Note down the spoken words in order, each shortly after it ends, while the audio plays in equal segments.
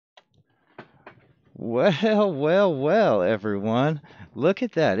Well, well, well, everyone. Look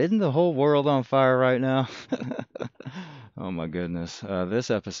at that. Isn't the whole world on fire right now? Oh my goodness. This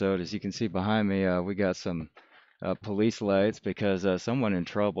episode, as you can see behind me, we got some police lights because someone in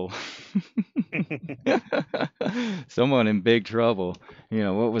trouble. Someone in big trouble.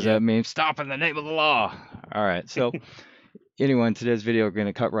 What was that Yep. meme? Stop in the name of the law. All right. So, anyway, in today's video, we're going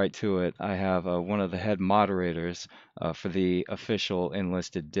to cut right to it. I have one of the head moderators for the official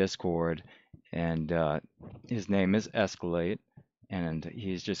enlisted Discord, and his name is Escalate, and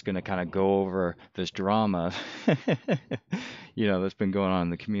he's just going to kind of go over this drama, that's been going on in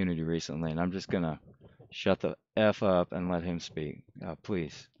the community recently, and I'm just going to shut the F up and let him speak.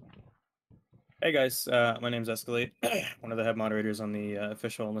 Please. Hey guys, my name's Escalate, one of the head moderators on the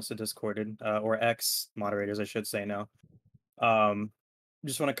official Enlisted Discord, or X moderators, I should say now. Um,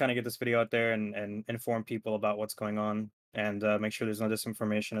 just want to kind of get this video out there and inform people about what's going on and make sure there's no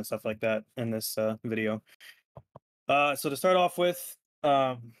disinformation and stuff like that in this video. So to start off with,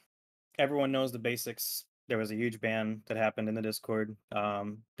 everyone knows the basics. There was a huge ban that happened in the Discord.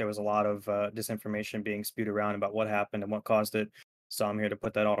 There was a lot of disinformation being spewed around about what happened and what caused it. So I'm here to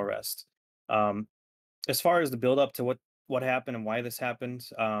put that all to rest. Um, as far as the build up to what happened and why this happened,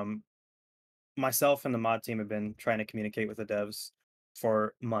 myself and the mod team have been trying to communicate with the devs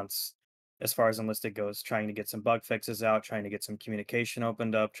for months as far as enlisted goes, trying to get some bug fixes out, trying to get some communication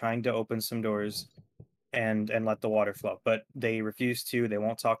opened up, trying to open some doors and let the water flow, but they refuse to. They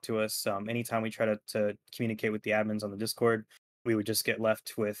won't talk to us. Anytime we try to communicate with the admins on the Discord, we would just get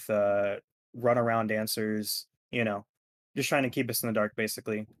left with runaround answers, just trying to keep us in the dark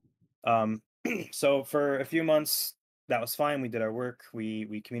basically. um, so for a few months, that was fine. We did our work.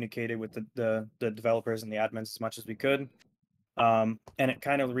 We communicated with the developers and the admins as much as we could. And it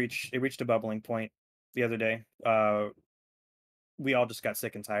kind of reached a bubbling point the other day. We all just got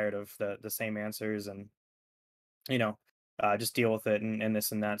sick and tired of the same answers, and you know, just deal with it and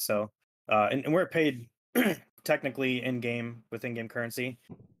this and that. So, and we're paid technically in game with in game currency.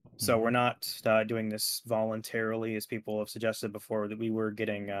 So we're Hmm. not doing this voluntarily, as people have suggested before, that we were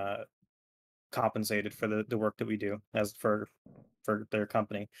getting compensated for the work that we do as for their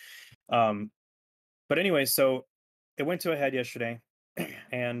company. Um, but anyway, so it went to a head yesterday,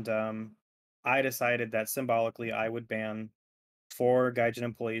 and I decided that symbolically I would ban 4 Gaijin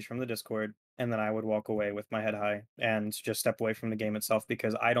employees from the Discord, and then I would walk away with my head high and just step away from the game itself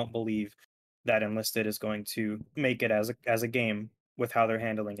because I don't believe that Enlisted is going to make it as a game with how they're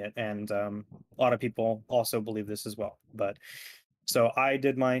handling it. And a lot of people also believe this as well. But so I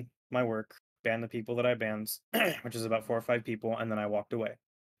did my work, banned the people that I banned, which is about 4 or 5 people, and then I walked away.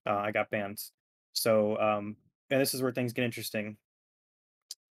 I got banned. So and this is where things get interesting.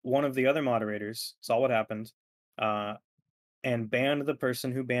 One of the other moderators saw what happened, uh, and banned the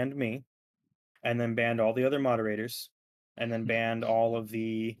person who banned me, and then banned all the other moderators, and then banned all of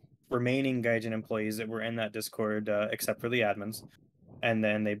the remaining Gaijin employees that were in that Discord, except for the admins. And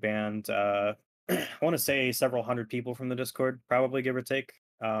then they banned, I want to say several hundred people from the Discord, probably give or take.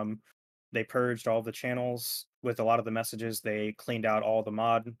 They purged all the channels with a lot of the messages. They cleaned out all the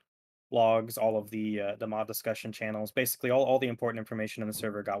mod logs, all of the mod discussion channels. Basically, all the important information in the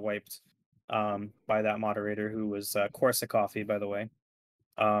server got wiped by that moderator, who was Corsa Coffee, by the way.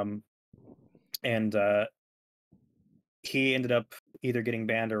 Um, and he ended up either getting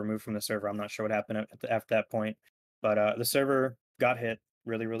banned or removed from the server. I'm not sure what happened after that point, but the server got hit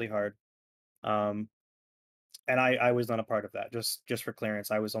really, really hard. Um, and I was not a part of that. Just for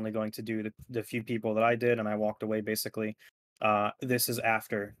clearance, I was only going to do the few people that I did, and I walked away basically. This is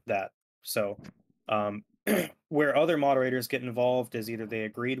after that, so um, where other moderators get involved is either they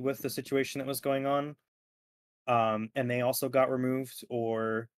agreed with the situation that was going on, and they also got removed,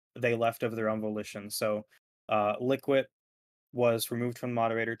 or they left of their own volition. So Liquid was removed from the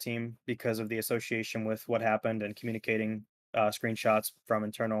moderator team because of the association with what happened and communicating screenshots from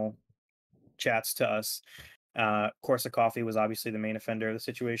internal chats to us. Corsa Coffee was obviously the main offender of the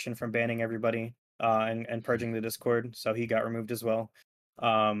situation from banning everybody and purging the Discord, so he got removed as well.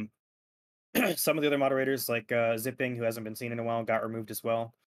 Um, some of the other moderators, like Zipping, who hasn't been seen in a while, got removed as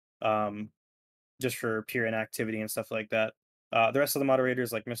well, um, just for pure inactivity and stuff like that. The rest of the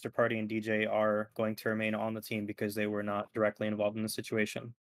moderators, like Mr. Party and DJ, are going to remain on the team because they were not directly involved in the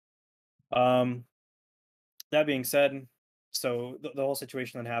situation. Um, that being said, so the whole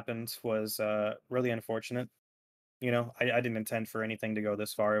situation that happened was really unfortunate. I didn't intend for anything to go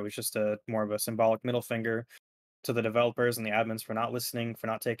this far. It was just a more of a symbolic middle finger to the developers and the admins for not listening, for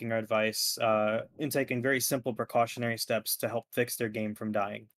not taking our advice, and taking very simple precautionary steps to help fix their game from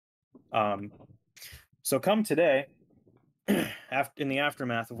dying. Um, so come today, after in the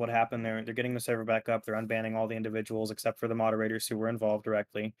aftermath of what happened, they're getting the server back up. They're unbanning all the individuals except for the moderators who were involved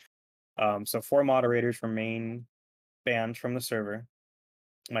directly. So 4 moderators remain banned from the server,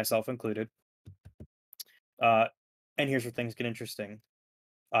 myself included. Uh, and here's where things get interesting.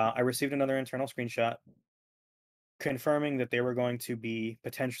 I received another internal screenshot confirming that they were going to be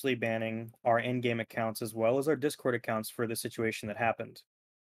potentially banning our in-game accounts as well as our Discord accounts for the situation that happened.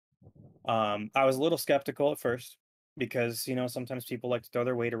 I was a little skeptical at first because sometimes people like to throw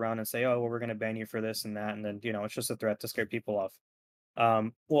their weight around and say, "Oh, well, we're going to ban you for this and that," and then it's just a threat to scare people off.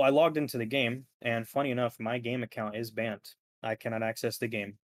 Well, I logged into the game, and funny enough, my game account is banned. I cannot access the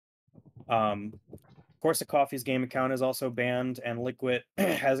game. Of course, the Coffee's game account is also banned, and Liquid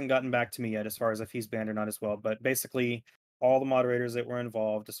hasn't gotten back to me yet as far as if he's banned or not as well. But basically, all the moderators that were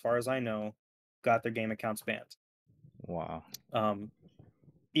involved, as far as I know, got their game accounts banned. Wow. Um,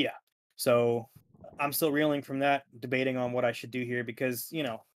 yeah. So I'm still reeling from that, debating on what I should do here because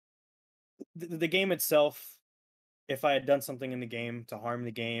the game itself. If I had done something in the game to harm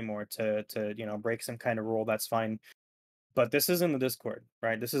the game or to break some kind of rule, that's fine. But this is in the Discord,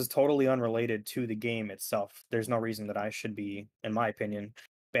 right? This is totally unrelated to the game itself. There's no reason that I should be, in my opinion,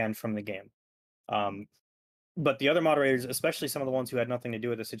 banned from the game. Um, but the other moderators, especially some of the ones who had nothing to do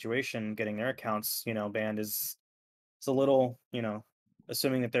with the situation, getting their accounts, banned is it's a little,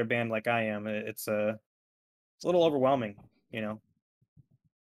 assuming that they're banned like I am, it's a little overwhelming, you know.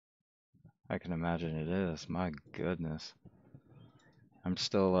 I can imagine it is. My goodness. I'm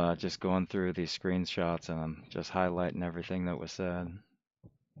still just going through these screenshots and I'm just highlighting everything that was said.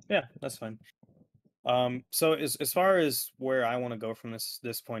 Yeah, that's fine. So as far as where I want to go from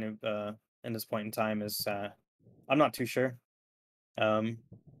this point of in this point in time is I'm not too sure. Um,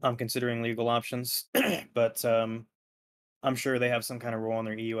 I'm considering legal options, but I'm sure they have some kind of rule on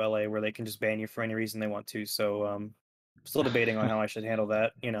their EULA where they can just ban you for any reason they want to. So still debating on how I should handle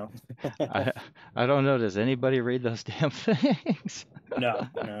that. I I don't know. Does anybody read those damn things? No,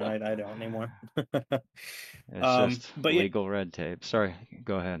 no, I don't anymore. It's just But yeah, legal red tape. Sorry,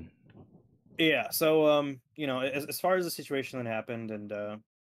 go ahead. yeah. So as far as the situation that happened and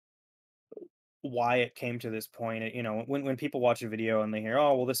why it came to this point, when people watch a video and they hear,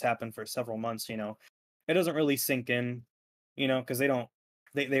 oh, well, this happened for several months, it doesn't really sink in, because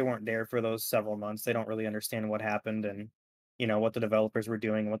they weren't there for those several months. They don't really understand what happened and what the developers were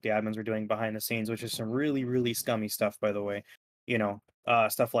doing, what the admins were doing behind the scenes, which is some really, really scummy stuff, by the way.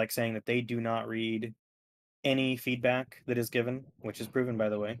 Stuff like saying that they do not read any feedback that is given, which is proven, by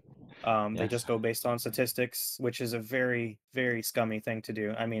the way. They Yes, just go based on statistics, which is a very, very scummy thing to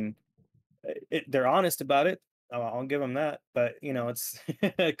do. I mean, they're honest about it. I'll give them that, but it's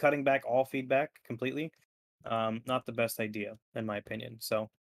cutting back all feedback completely. Not the best idea, in my opinion. So,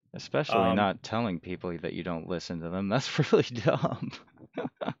 especially um, not telling people that you don't listen to them. That's really dumb.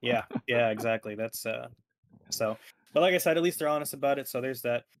 yeah, yeah, exactly. That's so. But like I said, at least they're honest about it. So there's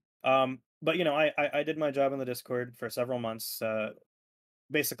that. But I did my job in the Discord for several months.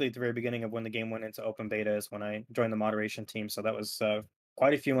 Basically, at the very beginning of when the game went into open beta is when I joined the moderation team. So that was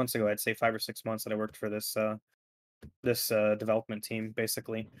quite a few months ago. I'd say 5 or 6 months that I worked for this development team,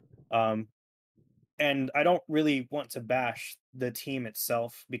 basically. Um, and I don't really want to bash the team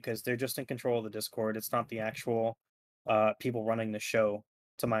itself because they're just in control of the Discord. It's not the actual people running the show,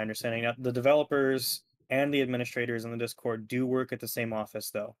 to my understanding. Now, the developers and the administrators in the Discord do work at the same office,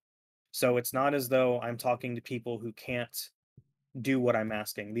 though. So it's not as though I'm talking to people who can't do what I'm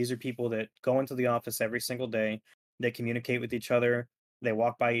asking. These are people that go into the office every single day. They communicate with each other. They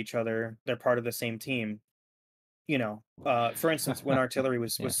walk by each other. They're part of the same team. For instance, when artillery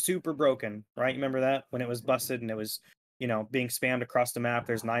was Yeah. was super broken, right? Remember that when it was busted and it was, being spammed across the map.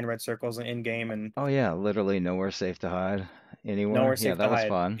 There's 9 red circles in game and Oh yeah, literally nowhere safe to hide anywhere. nowhere Yeah, safe that to was hide.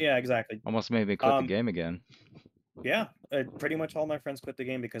 fun. Yeah, exactly. Almost made me quit the Um, game again. Yeah, pretty much all my friends quit the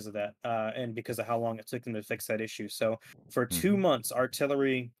game because of that, and because of how long it took them to fix that issue. So for two Hmm. months,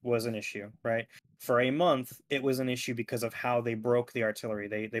 artillery was an issue, right? For a month, it was an issue because of how they broke the artillery.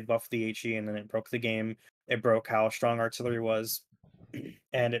 They buffed the HE and then it broke the game. It broke how strong artillery was,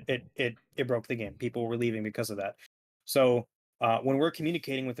 and it broke the game. People were leaving because of that. So when we're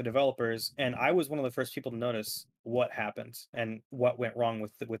communicating with the developers, and I was one of the first people to notice what happened and what went wrong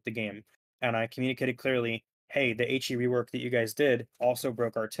with the game, and I communicated clearly, hey, the HE rework that you guys did also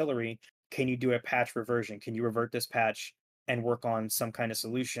broke artillery. Can you do a patch reversion? Can you revert this patch and work on some kind of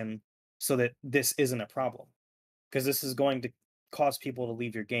solution so that this isn't a problem? Because this is going to cause people to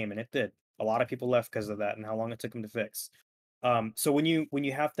leave your game, and it did. A lot of people left because of that, and how long it took them to fix. So when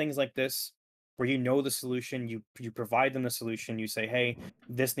you have things like this, where you know the solution, you provide them the solution. You say, hey,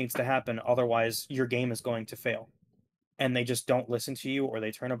 this needs to happen, otherwise your game is going to fail and they just don't listen to you or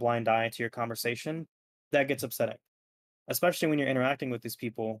they turn a blind eye to your conversation, that gets upsetting. Especially when you're interacting with these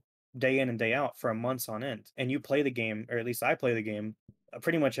people day in and day out for months on end, and you play the game, or at least I play the game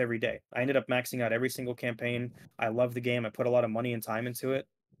pretty much every day. I ended up maxing out every single campaign. I love the game. I put a lot of money and time into it,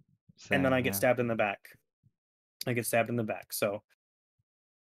 and then Same, I get yeah. stabbed in the back. I get stabbed in the back. So,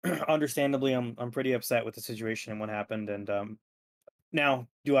 understandably, I'm pretty upset with the situation and what happened. And now,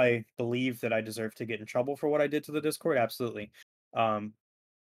 do I believe that I deserve to get in trouble for what I did to the Discord? Absolutely. Um,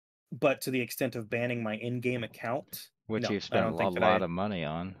 but to the extent of banning my in-game account, Which no, you've I spent a don't think that lot I of money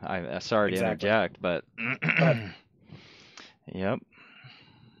on. Sorry to exactly. interject, but Go ahead. yep,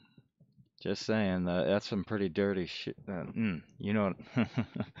 just saying that's some pretty dirty shit. You know,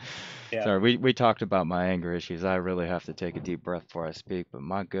 Yeah. sorry, we talked about my anger issues. I really have to take a deep breath before I speak, but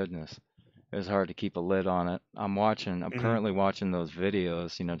my goodness, it was hard to keep a lid on it. I'm Hmm. currently watching those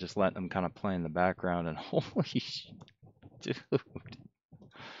videos, just letting them kind of play in the background, and holy dude,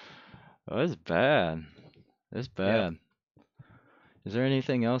 oh, it's bad. It's Yeah. bad. Is there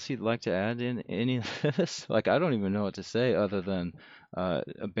anything else you'd like to add in any of this? Like, I don't even know what to say other than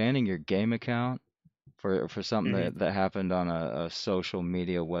banning your game account for something Hmm. that happened on a social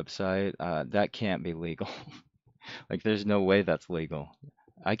media website. That can't be legal. Like, there's no way that's legal.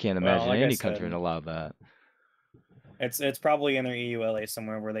 I can't Well, imagine like I any country would said, allow that. it's probably in their EULA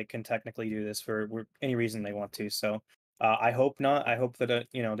somewhere where they can technically do this for any reason they want to. So I hope not. I hope that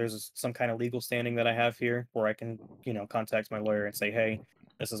there's some kind of legal standing that I have here where I can contact my lawyer and say, hey,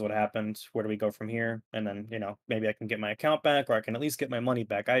 this is what happened. Where do we go from here? And then maybe I can get my account back, or I can at least get my money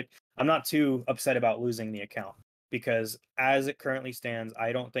back. I'm not too upset about losing the account because as it currently stands,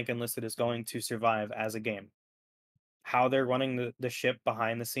 I don't think Enlisted is going to survive as a game. How they're running the ship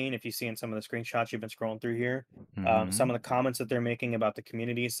behind the scene, if you see in some of the screenshots you've been scrolling through here, some Hmm. of the comments that they're making about the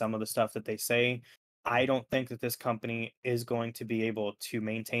community, some of the stuff that they say, I don't think that this company is going to be able to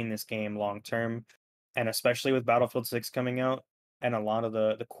maintain this game long term. And especially with Battlefield 6 coming out and a lot of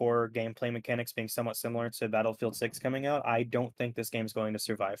the core gameplay mechanics being somewhat similar to Battlefield 6 coming out, I don't think this game's going to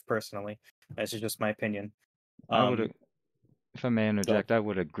survive personally. That's just my opinion. I would, Um, if I may go interject, I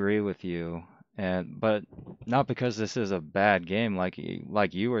would agree with you, and but not because this is a bad game, like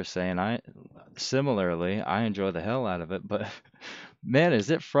you were saying. Similarly, I enjoy the hell out of it, but man, is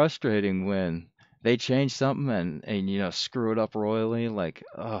it frustrating when they change something and screw it up royally. Like,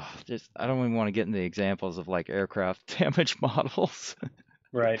 oh, just I don't even want to get into the examples of like aircraft damage models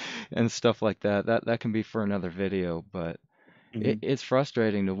right. and stuff like that. That can be for another video, but Hmm. it's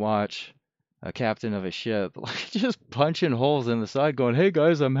frustrating to watch a captain of a ship like just punching holes in the side, going, "Hey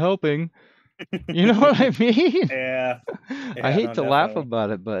guys, I'm helping." You know what I mean? Yeah. I Yeah, hate no, to laugh definitely. about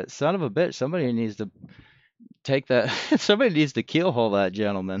it, but son of a bitch, somebody needs to take that. Somebody needs to keelhaul that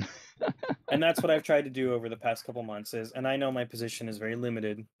gentleman. And that's what I've tried to do over the past couple months is, and I know my position is very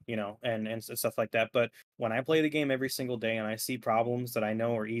limited, and stuff like that. But when I play the game every single day and I see problems that I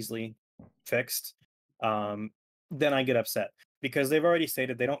know are easily fixed, um, then I get upset because they've already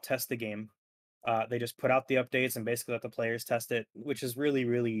stated they don't test the game. They just put out the updates and basically let the players test it, which is really,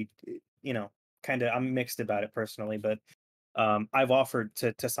 really, kind of. I'm mixed about it personally, but I've offered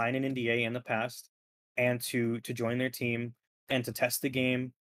to sign an NDA in the past and to join their team and to test the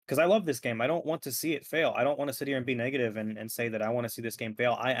game because I love this game. I don't want to see it fail. I don't want to sit here and be negative and say that I want to see this game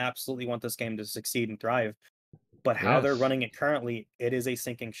fail. I absolutely want this game to succeed and thrive. But how they're Yes. running it currently, it is a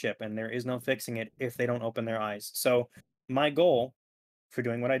sinking ship, and there is no fixing it if they don't open their eyes. So my goal for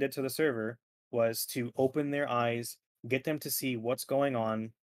doing what I did to the server was to open their eyes, get them to see what's going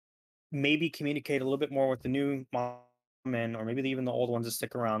on, maybe communicate a little bit more with the new men or maybe even the old ones that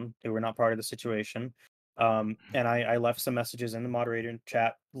stick around who were not part of the situation. And I left some messages in the moderator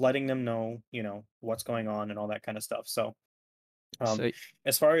chat letting them know, what's going on and all that kind of stuff. So um, So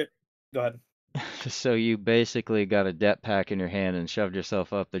as far as go ahead. So you basically got a det pack in your hand and shoved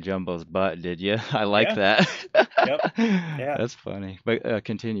yourself up the jumbo's butt, did you? I like Yeah. that. Yep. Yeah. That's funny. But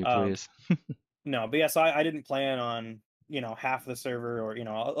continue, Um, please. no, but yeah, so I didn't plan on, half the server or,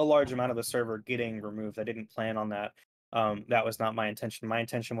 a large amount of the server getting removed. I didn't plan on that. That was not my intention. My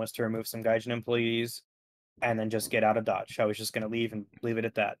intention was to remove some Gaijin employees and then just get out of Dodge. I was just going to leave and leave it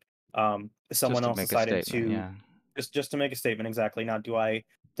at that. Just Someone to else make a decided statement, to yeah. just to make a statement exactly. Now, do I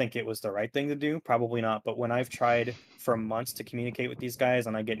think it was the right thing to do? Probably not. But when I've tried for months to communicate with these guys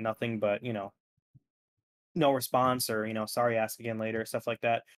and I get nothing but no response or sorry, ask again later, stuff like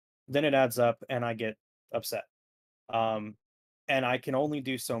that, then it adds up and I get upset. Um, and I can only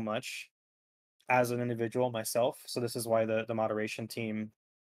do so much as an individual myself. So this is why the moderation team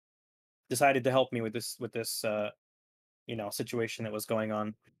decided to help me with this situation that was going on.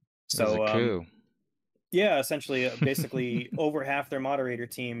 It was a So coup. Yeah, essentially, basically over half their moderator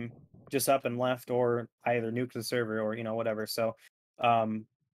team just up and left, or either nuked the server, or whatever. So, um,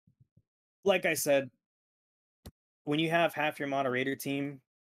 like I said, when you have half your moderator team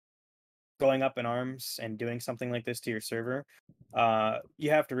going up in arms and doing something like this to your server, you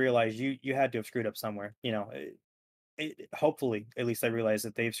have to realize you had to have screwed up somewhere. Hopefully, at least I realize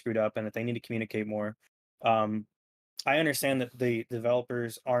that they've screwed up and that they need to communicate more. Um, I understand that the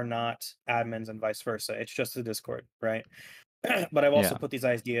developers are not admins and vice versa. It's just the Discord, right? But I've also Yeah, put these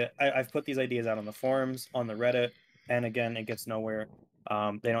I've put these ideas out on the forums, on the Reddit, and again, it gets nowhere.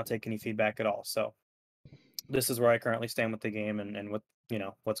 They don't take any feedback at all. So this is where I currently stand with the game, and what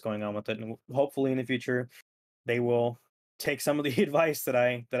what's going on with it. And hopefully in the future they will take some of the advice that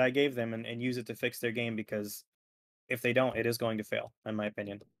I gave them, and use it to fix their game, because if they don't, it is going to fail, in my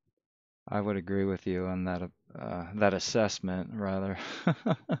opinion. I would agree with you on that that assessment rather.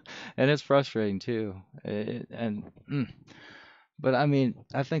 And it's frustrating too. But I mean,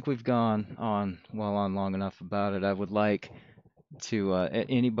 I think we've gone on well on long enough about it. I would like to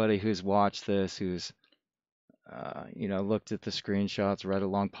anybody who's watched this, who's looked at the screenshots, read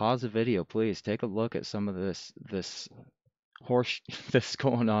along, pause the video, please. Take a look at some of this horse that's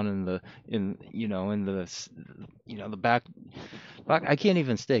going on in the in the the back. I can't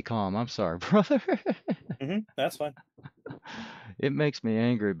even stay calm. I'm sorry, brother. That's fine. It makes me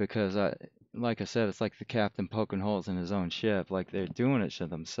angry because like I said, it's like the captain poking holes in his own ship. Like they're doing it to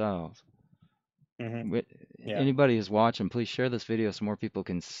themselves. hmm Wi- Yeah. Anybody who's watching, please share this video so more people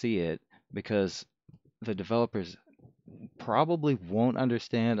can see it because the developers probably won't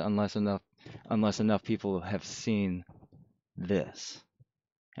understand unless enough people have seen this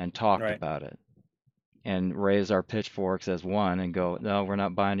and talked Right. about it and raise our pitchforks as one and go, no, we're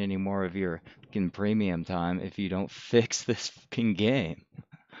not buying any more of your fucking premium time if you don't fix this fucking game.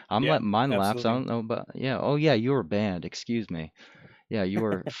 I'm Yeah. letting mine lapse. I Absolutely. don't know about, yeah. Oh yeah, you were banned. Excuse me. Yeah, you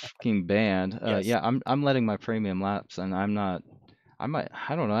were fucking banned. Yes. Yeah, I'm letting my premium lapse, and I'm not. I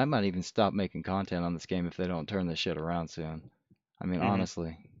don't know. I might even stop making content on this game if they don't turn this shit around soon. I mean, hmm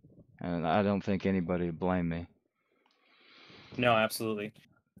honestly, and I don't think anybody would blame me. No, absolutely.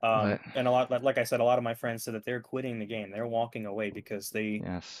 But And a lot, like I said, a lot of my friends said that they're quitting the game. They're walking away because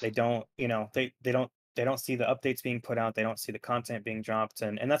yes, they don't, they don't see the updates being put out. They don't see the content being dropped.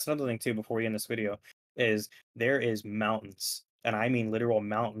 And that's another thing too. Before we end this video, is there is mountains, and I mean literal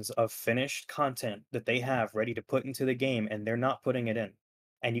mountains of finished content that they have ready to put into the game, and they're not putting it in.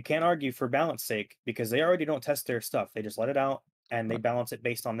 And you can't argue for balance sake, because they already don't test their stuff. They just let it out and they but balance it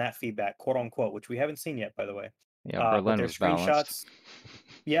based on that feedback, quote unquote, which we haven't seen yet, by the way. yeah, But Berlin their was balanced. screenshots,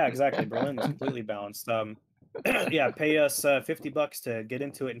 yeah, exactly. Berlin was completely balanced. Yeah, pay us $50 to get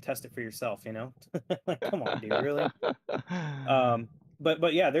into it and test it for yourself. Like, come on, dude, really? Um,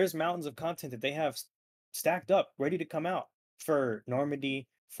 but yeah, there's mountains of content that they have stacked up, ready to come out for Normandy,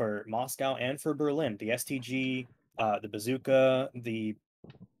 for Moscow, and for Berlin. The STG, the bazooka, the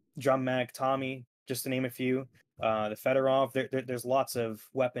Drum Mag Tommy, just to name a few. The Fedorov. There's lots of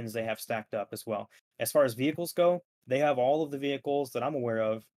weapons they have stacked up as well. As far as vehicles go, they have all of the vehicles that I'm aware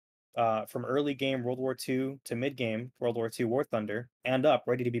of, from early game World War II to mid game World War II War Thunder, and up,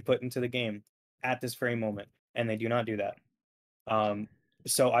 ready to be put into the game at this very moment. And they do not do that. Um,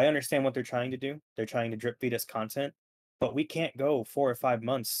 so I understand what they're trying to do. They're trying to drip feed us content, but we can't go 4 or 5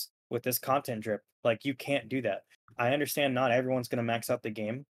 months with this content drip. Like, you can't do that. I understand not everyone's going to max out the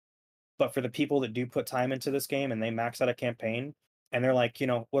game, but for the people that do put time into this game and they max out a campaign, and they're like,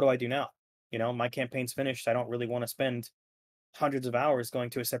 what do I do now? My campaign's finished. I don't really want to spend hundreds of hours going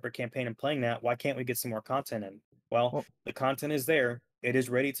to a separate campaign and playing that. Why can't we get some more content in? Well, Well, the content is there. It is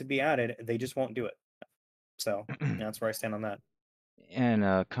ready to be added. They just won't do it. So that's where I stand on that.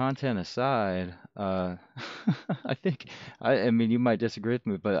 and content aside, I think I mean you might disagree with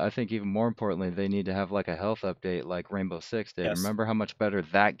me, but I think even more importantly, they need to have like a health update like Rainbow Six did. Yes. Remember how much better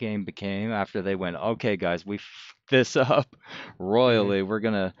that game became after they went, okay, guys, we fucked this up hmm royally. We're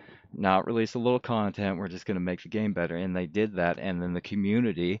gonna not release a little content. We're just gonna make the game better, and they did that, and then the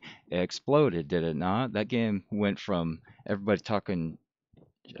community exploded, did it not? That game went from everybody talking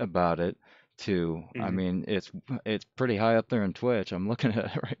about it to, I hmm mean, it's pretty high up there on Twitch. I'm looking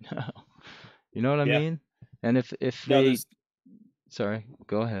at it right now. You know what I Yeah. mean? And if No, they, this sorry,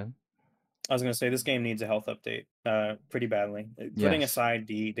 go ahead. I was gonna say this game needs a health update, pretty badly. Putting Yes. aside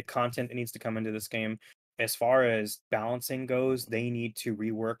the content that needs to come into this game, as far as balancing goes, they need to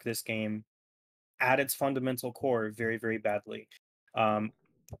rework this game at its fundamental core very, very badly. Um,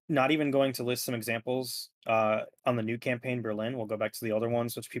 Not even going to list some examples on the new campaign Berlin. We'll go back to the older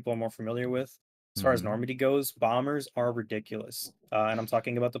ones, which people are more familiar with. As far as Hmm. Normandy goes, bombers are ridiculous, and I'm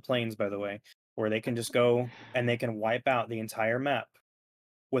talking about the planes, by the way. where they can just go and they can wipe out the entire map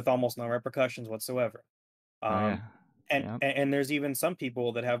with almost no repercussions whatsoever. Oh yeah. Um, and, Yep. and and there's even some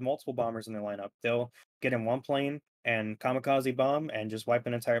people that have multiple bombers in their lineup. They'll get in one plane and kamikaze bomb and just wipe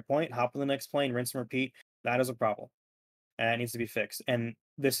an entire point, hop in the next plane, rinse and repeat. That is a problem, and it needs to be fixed. And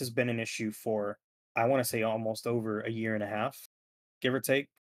this has been an issue for, I want to say, almost over a year and a half, give or take,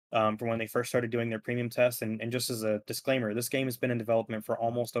 from when they first started doing their premium tests. And just as a disclaimer, this game has been in development for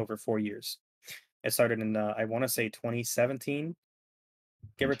almost over 4 years. It started in I want to say 2017,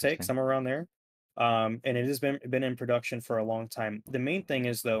 give or take, Interesting. somewhere around there. And it has been in production for a long time. The main thing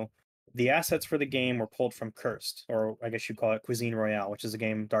is though, the assets for the game were pulled from Cursed, or I guess you'd call it Cuisine Royale, which is a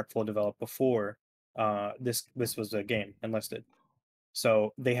game Darkflow developed before this was a game Enlisted.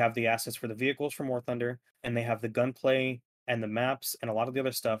 So they have the assets for the vehicles from War Thunder, and they have the gunplay and the maps and a lot of the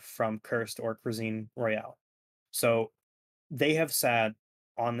other stuff from Cursed or Cuisine Royale. So they have sat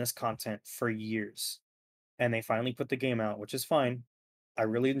on this content for years, and they finally put the game out, which is fine. I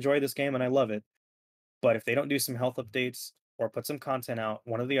really enjoy this game and I love it. But if they don't do some health updates or put some content out,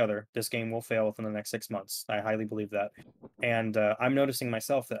 one or the other, this game will fail within the next 6 months. I highly believe that. And I'm noticing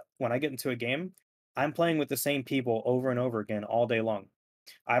myself that when I get into a game, I'm playing with the same people over and over again all day long.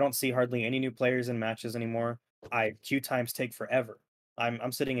 I don't see hardly any new players in matches anymore. Queue times take forever.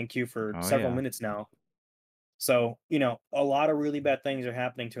 I'm sitting in queue for Oh several yeah. minutes now. So, a lot of really bad things are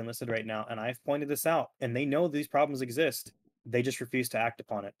happening to Enlisted right now, and I've pointed this out, and they know these problems exist. They just refuse to act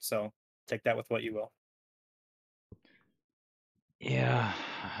upon it. So, take that with what you will. Yeah.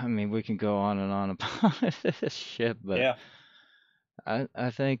 I mean, we can go on and on about this shit, but Yeah. I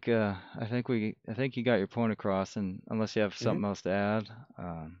think you got your point across, and unless you have Mhm. something else to add,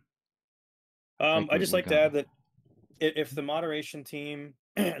 I think I we just we like to got. add that if the moderation team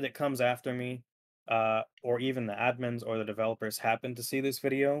that comes after me, or even the admins or the developers happen to see this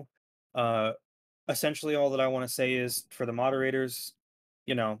video, uh, essentially all that I want to say is for the moderators,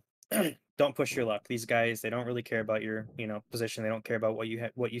 you know, don't push your luck. These guys, they don't really care about your, position. They don't care about what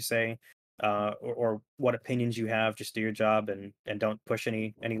you say, or what opinions you have. Just do your job and don't push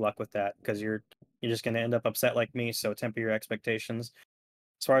any luck with that, because you're just going to end up upset like me. So temper your expectations.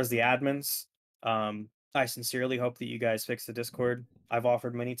 As far as the admins, I sincerely hope that you guys fix the Discord. I've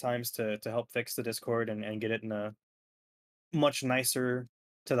offered many times to help fix the Discord and get it in a much nicer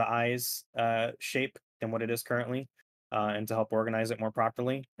to the eyes shape than what it is currently, and to help organize it more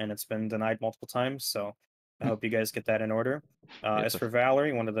properly. And it's been denied multiple times, so I hope you guys get that in order. It's As a for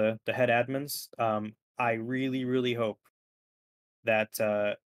Valerie, one of the head admins, I really really hope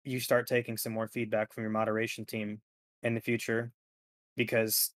that you start taking some more feedback from your moderation team in the future,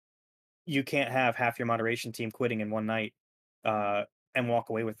 because you can't have half your moderation team quitting in one night, uh, and walk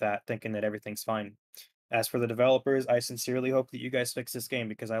away with that thinking that everything's fine. As for the developers, I sincerely hope that you guys fix this game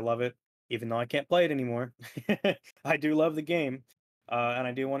because I love it, even though I can't play it anymore. I do love the game, and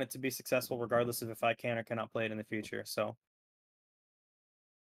I do want it to be successful regardless of if I can or cannot play it in the future. So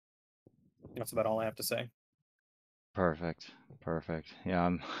that's about all I have to say. perfect, perfect. Yeah,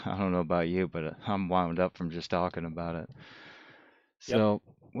 I don't know about you, but I'm wound up from just talking about it. Yep, So,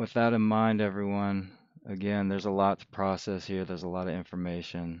 with that in mind, everyone, again, there's a lot to process here. There's a lot of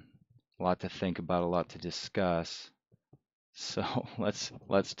information, a lot to think about, a lot to discuss. So,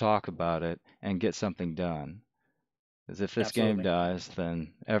 let's talk about it and get something done. Because if this game absolutely. dies,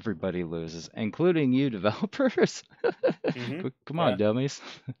 then everybody loses, including you developers. Hmm. Come on, Yeah. dummies.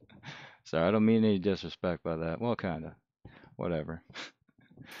 Sorry, I don't mean any disrespect by that. Well, kinda. Whatever.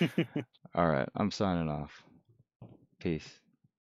 All right, I'm signing off. Peace.